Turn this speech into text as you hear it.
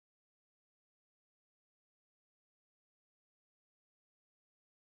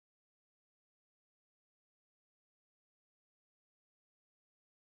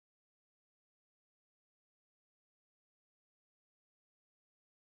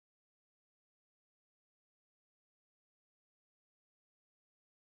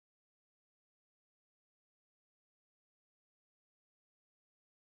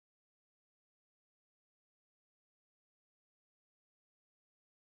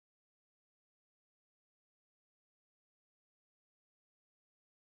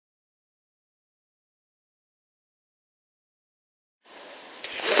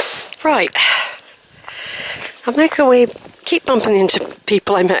Right, I'm making my way, keep bumping into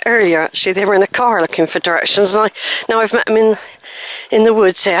people I met earlier actually. They were in a car looking for directions, and now I've met them in the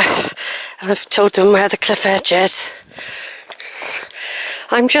woods here, and I've told them where the cliff edge is.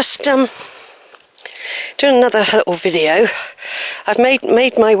 I'm just doing another little video. I've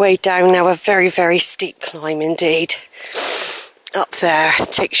made my way down now a very, very steep climb indeed. Up there,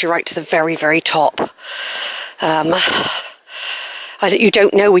 it takes you right to the very, very top. You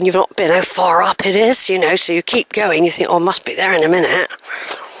don't know when you've not been how far up it is, you know, so you keep going, you think, oh, I must be there in a minute.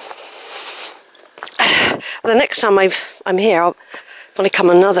 Well, the next time I'm here, when I come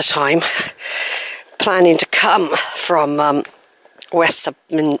another time, planning to come from West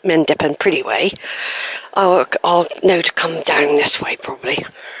Mendip and Pretty Way, I'll know to come down this way probably.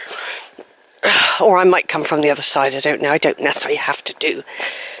 Or I might come from the other side, I don't know. I don't necessarily have to do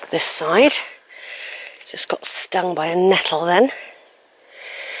this side. Just got stung by a nettle then.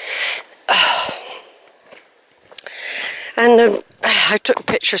 And I took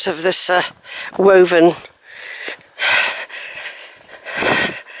pictures of this woven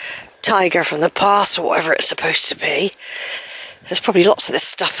tiger from the past, or whatever it's supposed to be. There's probably lots of this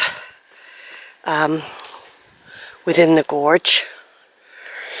stuff within the gorge.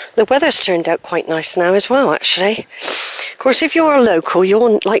 The weather's turned out quite nice now as well, actually. Of course, if you're a local,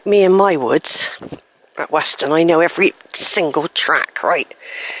 you're like me in my woods at Weston. I know every single track, right?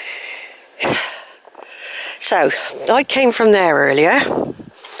 So, I came from there earlier,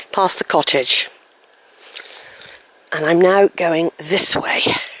 past the cottage, and I'm now going this way.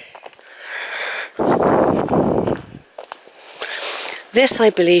 This, I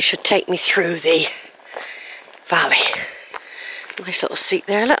believe, should take me through the valley. Nice little seat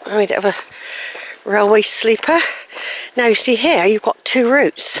there, look, I made it of a railway sleeper. Now, you see here, you've got two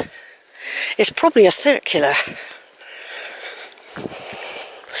routes. It's probably a circular.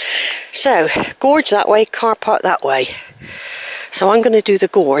 So, gorge that way, car park that way. So I'm going to do the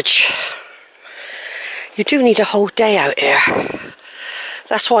gorge. You do need a whole day out here.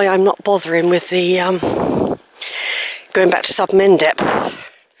 That's why I'm not bothering with the going back to Sub Mendip.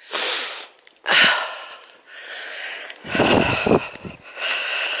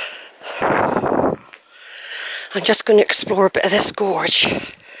 I'm just going to explore a bit of this gorge.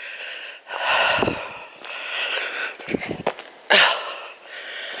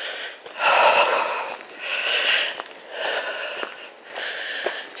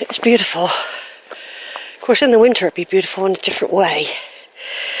 It's beautiful. Of course, in the winter it'd be beautiful in a different way.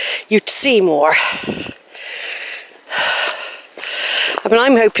 You'd see more. I mean,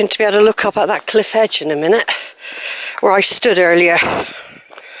 I'm hoping to be able to look up at that cliff edge in a minute, where I stood earlier.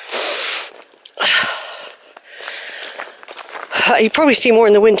 You probably see more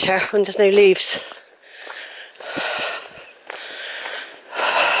in the winter when there's no leaves.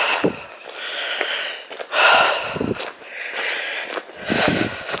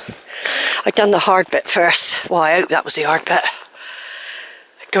 I'd done the hard bit first. Well, I hope that was the hard bit.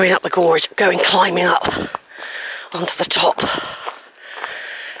 Going up the gorge, climbing up onto the top.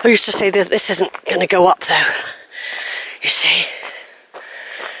 I used to say that this isn't going to go up though. You see,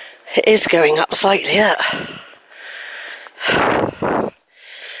 it is going up slightly, yeah.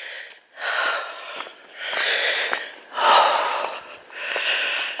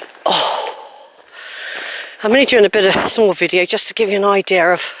 I'm only doing a bit of a small video just to give you an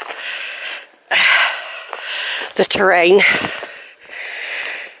idea of the terrain.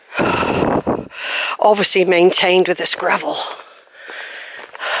 Obviously maintained with this gravel.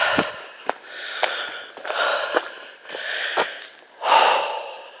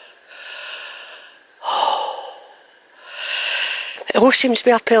 It all seems to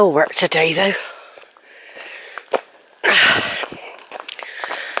be uphill work today though.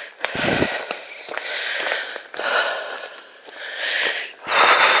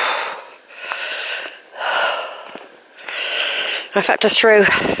 I've had to throw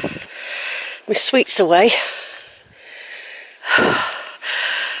my sweets away,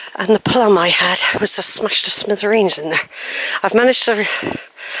 and the plum I had was just smashed to smithereens in there. I've managed to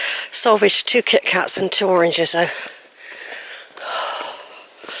salvage 2 Kit Kats and 2 oranges though.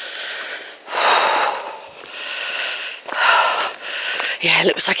 Yeah, it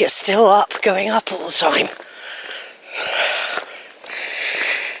looks like it's still up, going up all the time.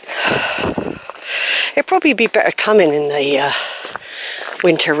 It'd probably be better coming in the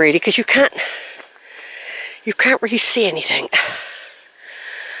winter really, because you can't really see anything.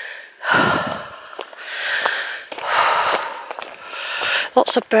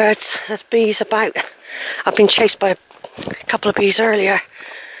 Lots of birds, there's bees about. I've been chased by a couple of bees earlier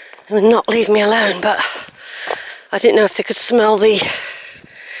and would not leave me alone, but I didn't know if they could smell the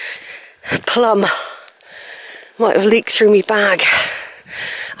plum might have leaked through my bag.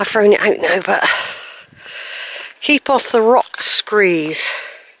 I've thrown it out now, but keep off the rock screes.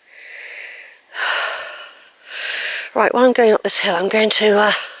 Right, while I'm going up this hill, I'm going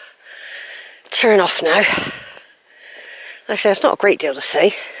to turn off now. Like I say, it's not a great deal to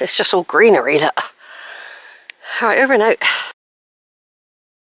see. It's just all greenery, look. Alright, over and out.